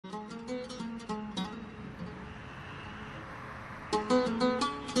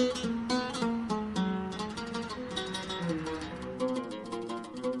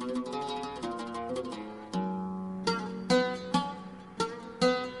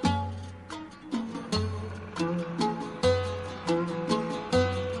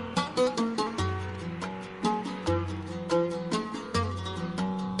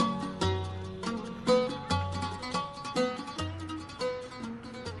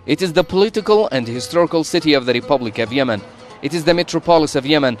It is the political and historical city of the Republic of Yemen. It is the metropolis of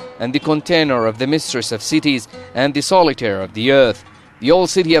Yemen and the container of the mistress of cities and the solitaire of the earth, the old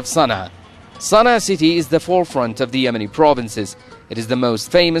city of Sana'a. Sana'a city is the forefront of the Yemeni provinces. It is the most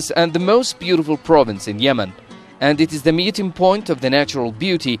famous and the most beautiful province in Yemen, and it is the meeting point of the natural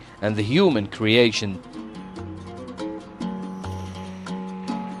beauty and the human creation.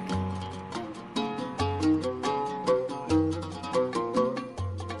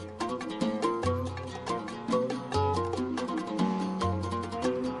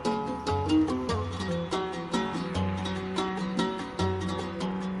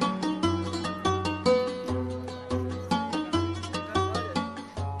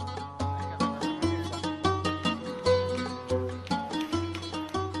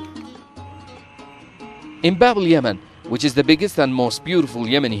 In Bab al-Yemen, which is the biggest and most beautiful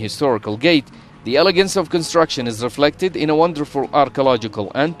Yemeni historical gate, the elegance of construction is reflected in a wonderful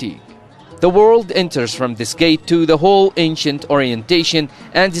archaeological antique. The world enters from this gate to the whole ancient orientation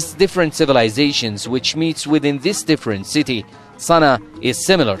and its different civilizations which meets within this different city. Sana'a is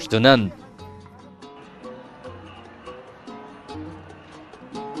similar to none.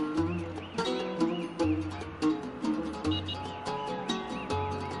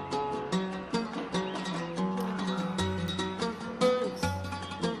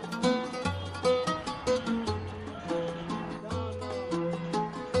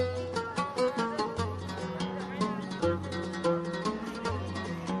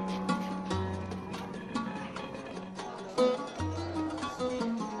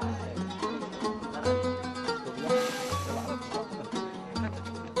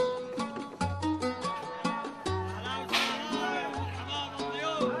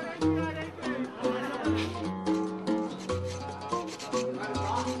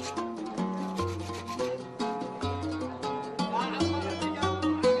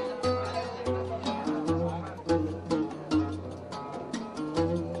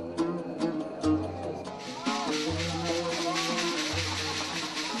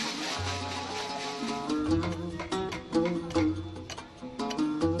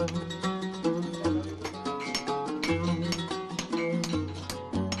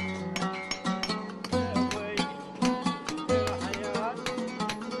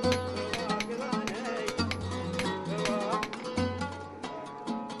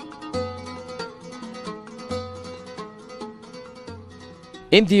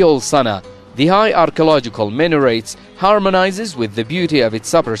 In the old Sana'a, the high archaeological minarets harmonizes with the beauty of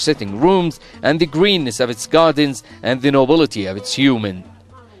its upper sitting rooms and the greenness of its gardens and the nobility of its human.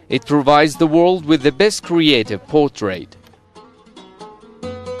 It provides the world with the best creative portrait.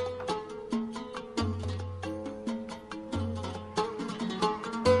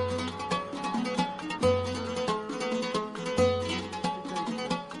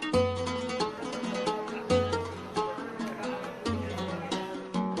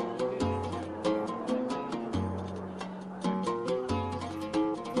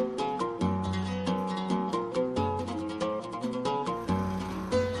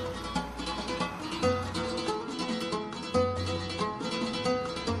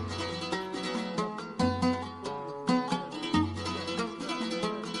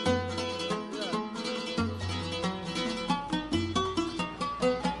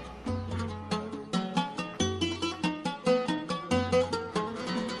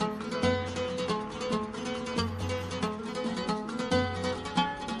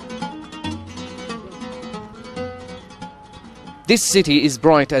 This city is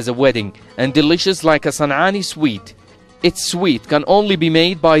bright as a wedding and delicious like a San'ani sweet. Its sweet can only be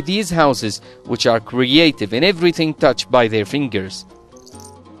made by these houses, which are creative in everything touched by their fingers.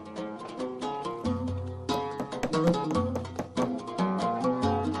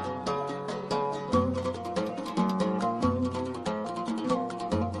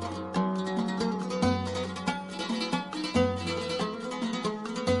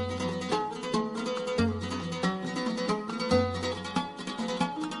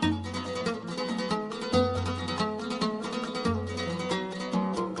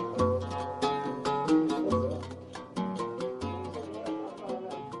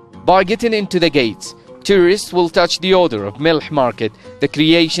 By getting into the gates, tourists will touch the odor of Milh Market, the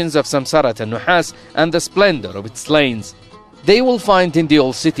creations of Samsarat and Nuhas, and the splendor of its lanes. They will find in the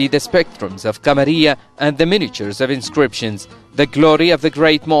old city the spectrums of Qamariya and the miniatures of inscriptions, the glory of the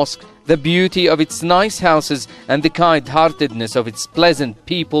great mosque, the beauty of its nice houses and the kind-heartedness of its pleasant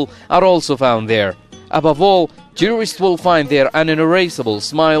people are also found there. Above all, tourists will find there an unerasable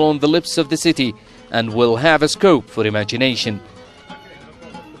smile on the lips of the city and will have a scope for imagination.